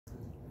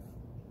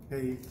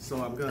Hey, so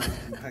I'm gonna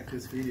unpack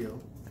this video.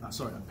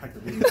 Sorry, unpack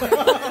the video.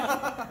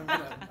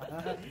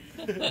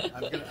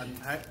 I'm gonna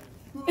unpack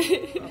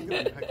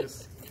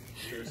this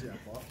jersey I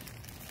bought.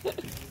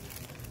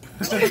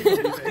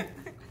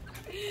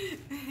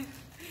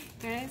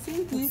 Can I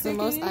see? It's the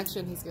most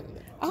action he's gonna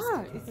get.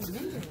 Ah, it's a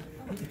ninja.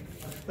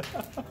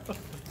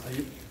 Are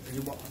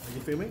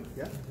you filming?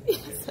 Yeah?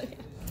 Yes, I am.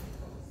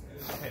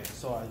 Okay,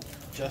 so I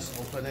just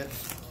opened it.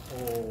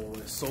 Oh,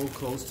 it's so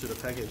close to the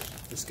package.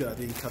 It's good I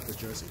didn't cut the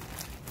jersey.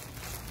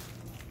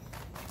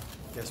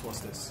 Guess what's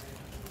this?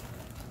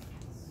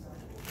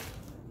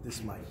 This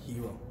is my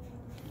hero.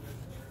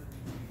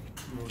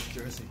 Hero's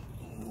jersey.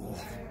 Ooh.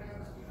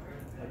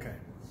 Okay,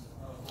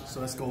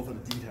 so let's go over the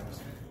details.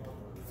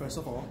 First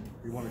of all,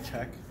 we want to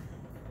check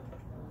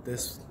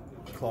this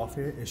cloth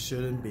here. It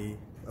shouldn't be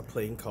a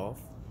plain cloth.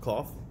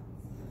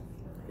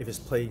 If it's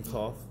plain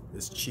cloth,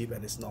 it's cheap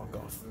and it's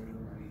knockoff.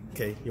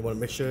 Okay, you want to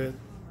make sure,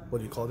 what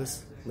do you call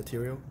this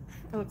material?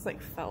 It looks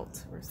like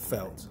felt or something.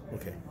 Felt,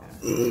 okay.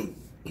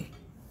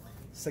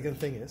 Second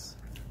thing is,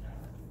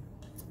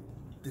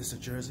 this is a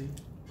jersey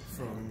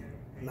from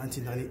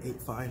 1998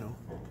 final,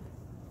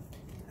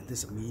 and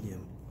this is a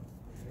medium.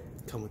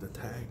 Come with a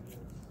tag.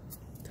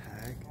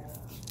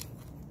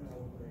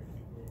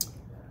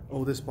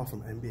 Oh, this bought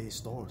from NBA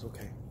stores.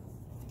 Okay,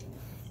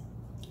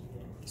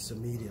 it's a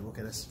medium.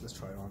 Okay, let's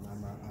try it on.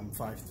 I'm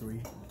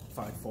 5'3",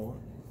 5'4",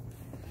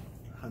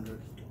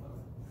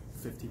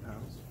 150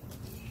 pounds.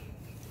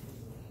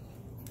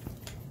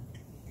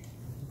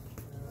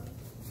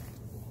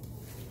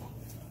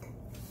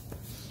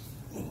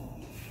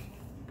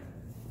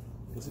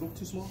 Does it look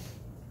too small?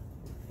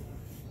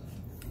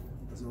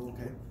 Does it look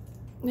okay?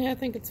 Yeah, I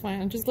think it's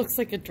fine. It just looks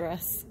like a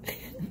dress.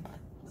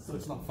 So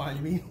it's not fine,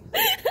 you mean?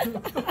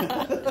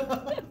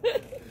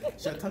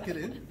 Should I tuck it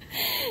in?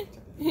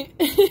 Is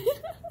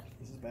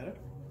this better?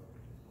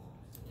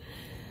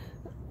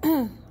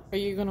 Are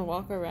you gonna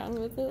walk around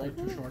with it like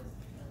Too that? short.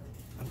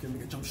 I'm gonna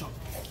make a jump shot.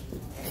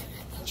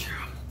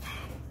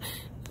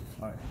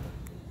 Alright.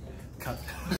 Cut.